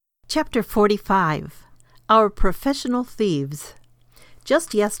Chapter 45. Our Professional Thieves.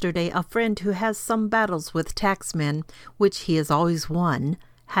 Just yesterday, a friend who has some battles with taxmen, which he has always won,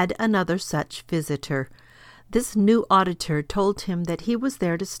 had another such visitor. This new auditor told him that he was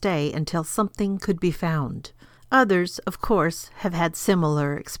there to stay until something could be found. Others, of course, have had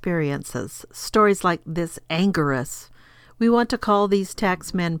similar experiences. Stories like this anger us. We want to call these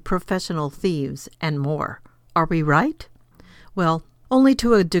taxmen professional thieves and more. Are we right? Well, only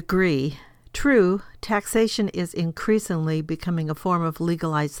to a degree. True, taxation is increasingly becoming a form of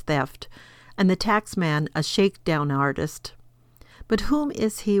legalized theft, and the taxman a shakedown artist. But whom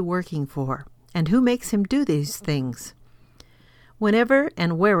is he working for, and who makes him do these things? Whenever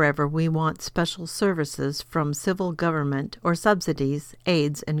and wherever we want special services from civil government or subsidies,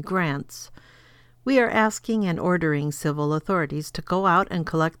 aids, and grants, we are asking and ordering civil authorities to go out and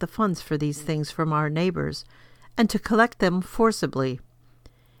collect the funds for these things from our neighbors, and to collect them forcibly.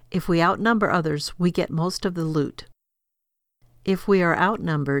 If we outnumber others, we get most of the loot. If we are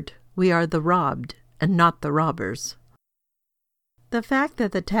outnumbered, we are the robbed, and not the robbers. The fact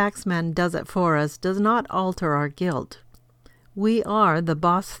that the taxman does it for us does not alter our guilt. We are the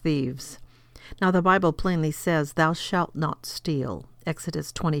boss thieves. Now the Bible plainly says, "Thou shalt not steal,"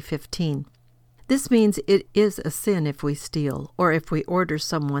 Exodus 20:15. This means it is a sin if we steal, or if we order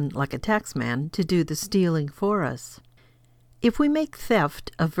someone, like a taxman, to do the stealing for us. If we make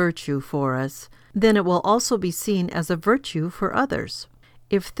theft a virtue for us, then it will also be seen as a virtue for others.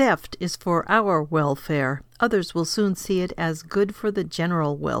 If theft is for our welfare, others will soon see it as good for the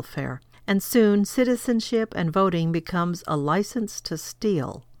general welfare, and soon citizenship and voting becomes a license to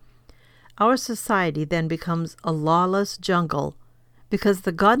steal. Our society then becomes a lawless jungle, because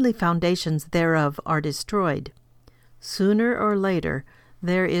the godly foundations thereof are destroyed. Sooner or later,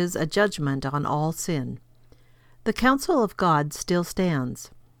 there is a judgment on all sin. The counsel of God still stands.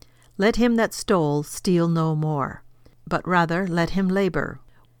 Let him that stole steal no more, but rather let him labor,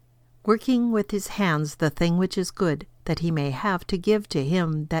 working with his hands the thing which is good, that he may have to give to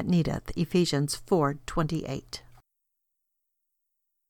him that needeth. Ephesians 4:28.